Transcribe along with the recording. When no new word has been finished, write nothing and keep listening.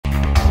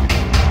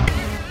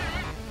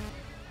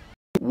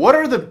What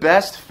are the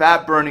best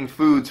fat-burning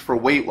foods for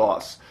weight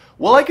loss?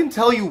 Well, I can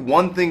tell you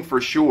one thing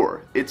for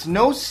sure. It's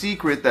no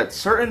secret that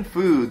certain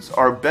foods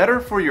are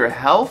better for your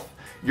health,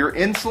 your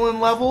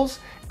insulin levels,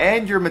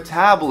 and your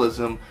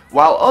metabolism,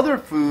 while other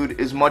food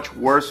is much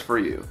worse for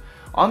you.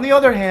 On the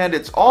other hand,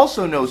 it's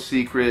also no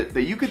secret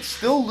that you could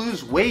still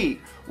lose weight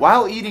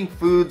while eating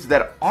foods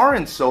that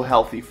aren't so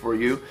healthy for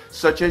you,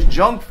 such as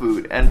junk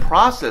food and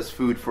processed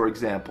food, for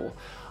example.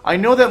 I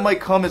know that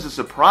might come as a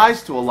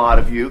surprise to a lot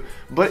of you,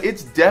 but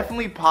it's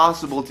definitely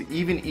possible to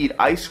even eat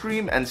ice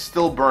cream and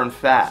still burn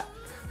fat.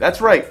 That's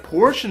right,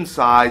 portion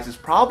size is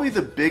probably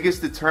the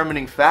biggest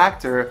determining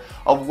factor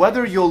of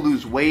whether you'll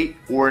lose weight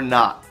or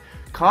not.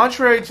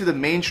 Contrary to the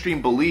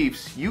mainstream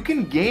beliefs, you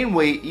can gain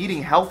weight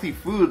eating healthy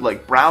food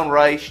like brown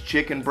rice,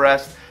 chicken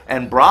breast,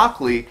 and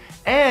broccoli,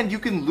 and you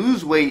can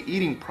lose weight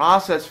eating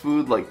processed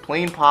food like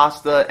plain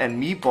pasta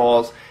and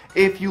meatballs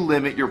if you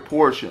limit your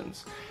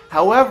portions.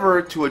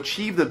 However, to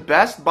achieve the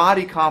best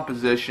body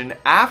composition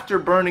after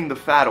burning the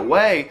fat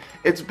away,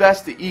 it's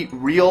best to eat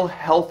real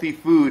healthy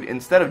food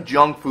instead of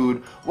junk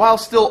food while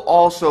still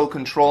also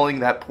controlling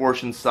that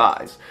portion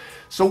size.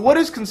 So what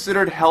is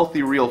considered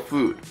healthy real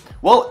food?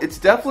 Well, it's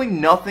definitely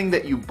nothing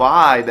that you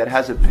buy that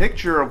has a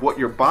picture of what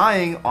you're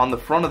buying on the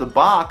front of the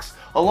box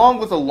along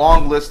with a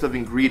long list of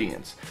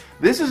ingredients.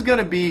 This is going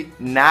to be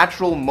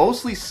natural,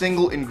 mostly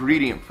single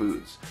ingredient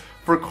foods.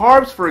 For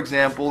carbs, for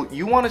example,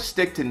 you want to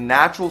stick to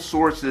natural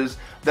sources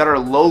that are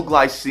low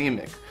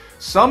glycemic.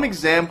 Some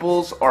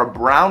examples are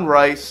brown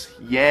rice,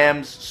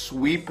 yams,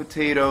 sweet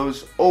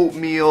potatoes,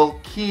 oatmeal,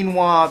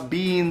 quinoa,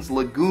 beans,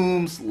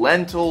 legumes,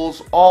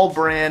 lentils, all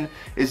bran,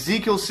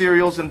 Ezekiel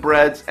cereals and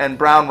breads, and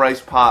brown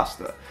rice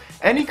pasta.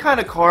 Any kind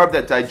of carb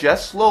that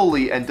digests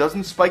slowly and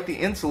doesn't spike the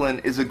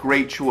insulin is a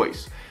great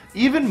choice.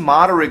 Even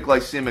moderate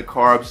glycemic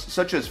carbs,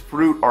 such as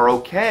fruit, are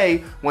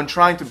okay when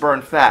trying to burn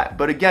fat,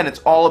 but again, it's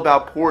all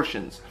about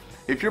portions.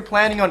 If you're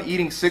planning on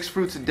eating 6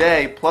 fruits a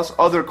day plus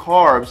other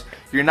carbs,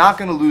 you're not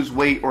going to lose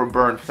weight or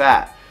burn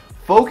fat.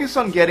 Focus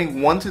on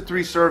getting 1 to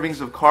 3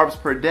 servings of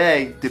carbs per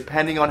day,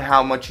 depending on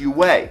how much you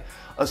weigh.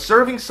 A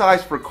serving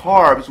size for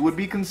carbs would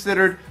be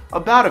considered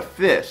about a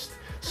fist,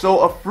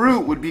 so a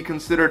fruit would be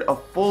considered a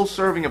full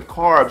serving of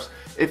carbs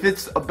if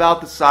it's about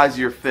the size of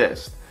your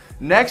fist.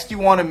 Next, you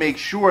want to make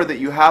sure that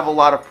you have a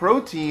lot of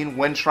protein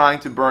when trying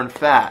to burn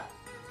fat.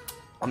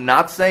 I'm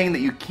not saying that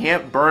you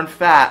can't burn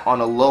fat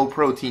on a low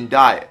protein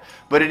diet,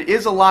 but it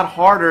is a lot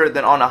harder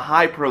than on a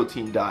high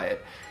protein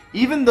diet.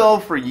 Even though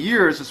for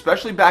years,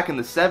 especially back in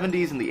the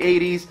 70s and the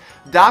 80s,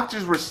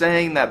 doctors were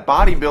saying that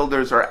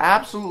bodybuilders are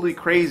absolutely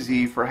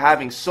crazy for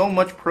having so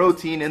much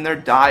protein in their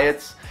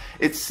diets,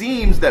 it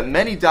seems that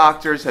many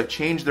doctors have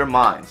changed their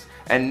minds.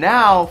 And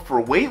now, for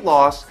weight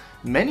loss,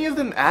 many of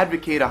them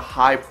advocate a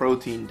high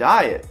protein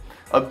diet.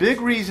 A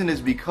big reason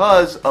is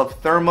because of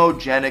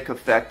thermogenic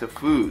effect of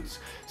foods.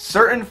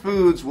 Certain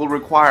foods will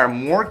require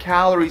more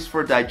calories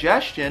for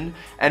digestion,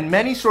 and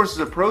many sources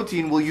of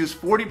protein will use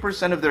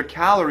 40% of their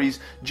calories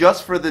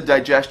just for the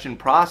digestion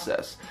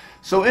process.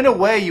 So in a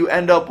way, you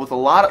end up with a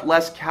lot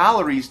less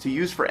calories to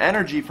use for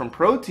energy from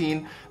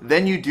protein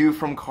than you do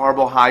from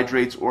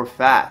carbohydrates or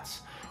fats.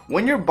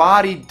 When your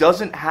body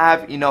doesn't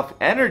have enough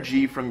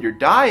energy from your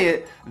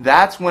diet,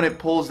 that's when it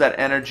pulls that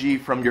energy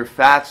from your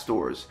fat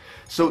stores.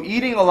 So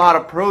eating a lot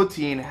of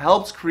protein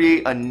helps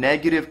create a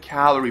negative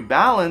calorie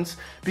balance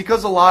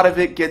because a lot of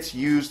it gets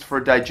used for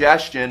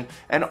digestion,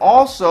 and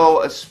also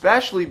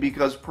especially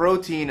because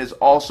protein is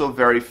also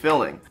very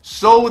filling.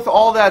 So with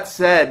all that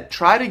said,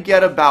 try to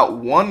get about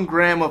 1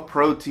 gram of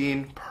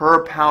protein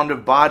per pound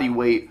of body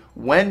weight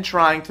when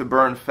trying to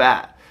burn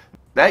fat.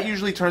 That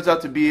usually turns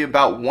out to be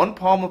about 1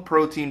 palm of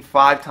protein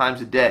 5 times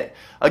a day.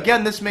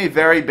 Again, this may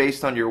vary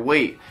based on your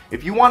weight.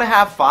 If you want to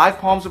have 5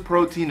 palms of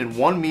protein in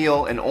one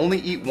meal and only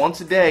eat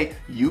once a day,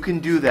 you can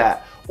do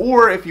that.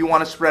 Or if you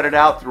want to spread it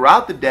out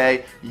throughout the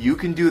day, you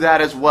can do that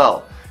as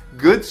well.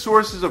 Good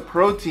sources of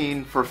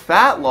protein for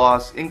fat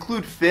loss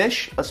include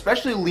fish,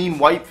 especially lean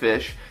white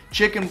fish,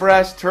 chicken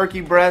breast,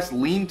 turkey breast,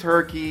 lean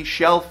turkey,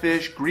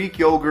 shellfish, Greek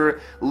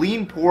yogurt,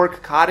 lean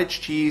pork, cottage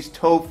cheese,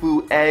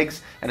 tofu,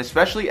 eggs, and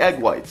especially egg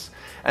whites.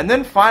 And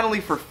then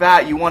finally, for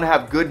fat, you want to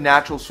have good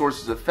natural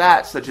sources of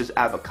fat such as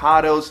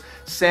avocados,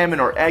 salmon,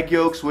 or egg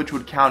yolks, which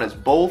would count as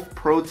both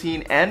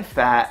protein and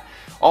fat.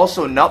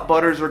 Also, nut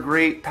butters are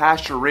great,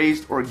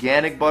 pasture-raised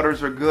organic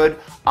butters are good,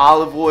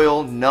 olive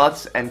oil,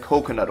 nuts, and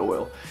coconut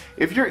oil.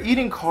 If you're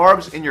eating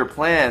carbs in your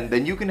plan,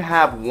 then you can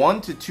have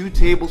 1 to 2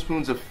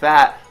 tablespoons of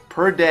fat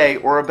per day,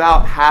 or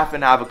about half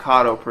an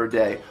avocado per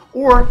day,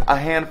 or a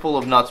handful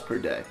of nuts per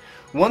day.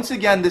 Once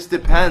again, this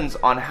depends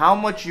on how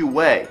much you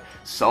weigh.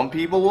 Some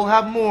people will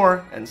have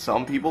more, and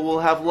some people will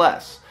have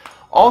less.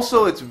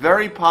 Also, it's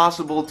very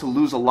possible to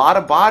lose a lot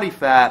of body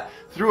fat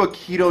through a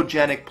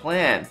ketogenic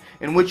plan,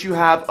 in which you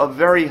have a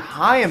very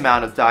high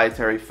amount of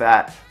dietary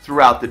fat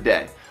throughout the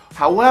day.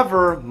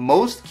 However,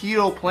 most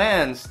keto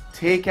plans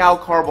take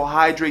out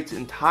carbohydrates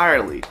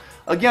entirely.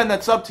 Again,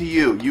 that's up to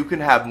you. You can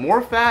have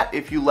more fat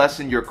if you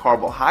lessen your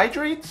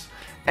carbohydrates,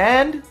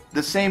 And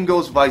the same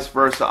goes vice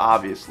versa,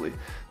 obviously.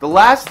 The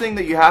last thing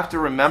that you have to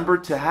remember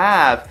to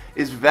have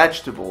is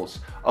vegetables.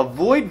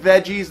 Avoid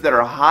veggies that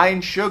are high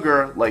in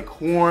sugar like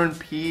corn,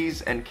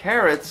 peas, and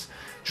carrots.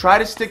 Try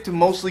to stick to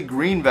mostly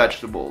green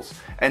vegetables.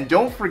 And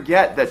don't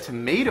forget that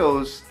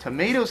tomatoes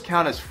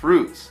count as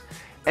fruits.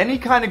 Any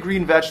kind of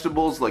green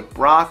vegetables like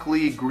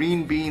broccoli,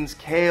 green beans,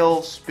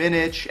 kale,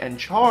 spinach, and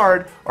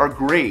chard are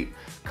great.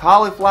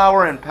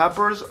 Cauliflower and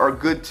peppers are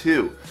good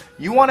too.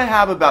 You want to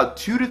have about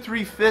 2 to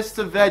 3 fists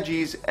of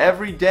veggies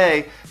every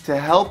day to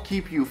help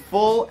keep you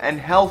full and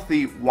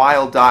healthy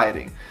while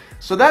dieting.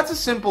 So that's a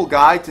simple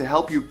guide to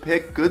help you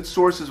pick good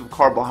sources of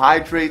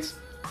carbohydrates,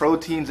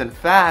 proteins, and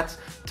fats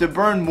to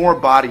burn more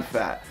body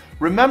fat.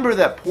 Remember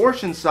that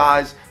portion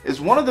size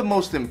is one of the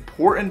most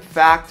important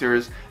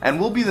factors and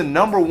will be the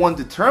 #1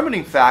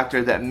 determining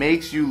factor that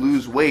makes you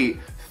lose weight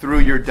through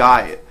your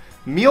diet.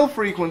 Meal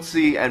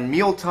frequency and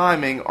meal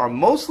timing are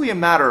mostly a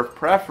matter of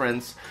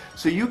preference,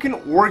 so you can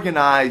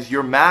organize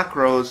your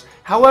macros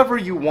however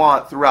you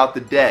want throughout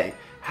the day.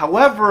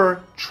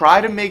 However, try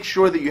to make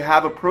sure that you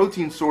have a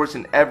protein source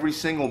in every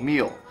single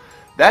meal.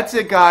 That's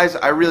it, guys.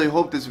 I really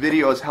hope this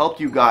video has helped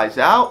you guys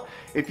out.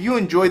 If you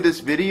enjoyed this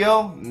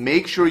video,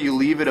 make sure you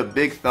leave it a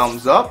big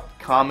thumbs up,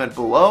 comment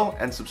below,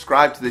 and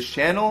subscribe to this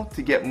channel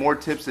to get more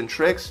tips and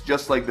tricks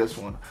just like this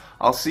one.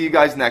 I'll see you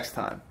guys next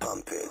time.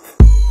 Pump it.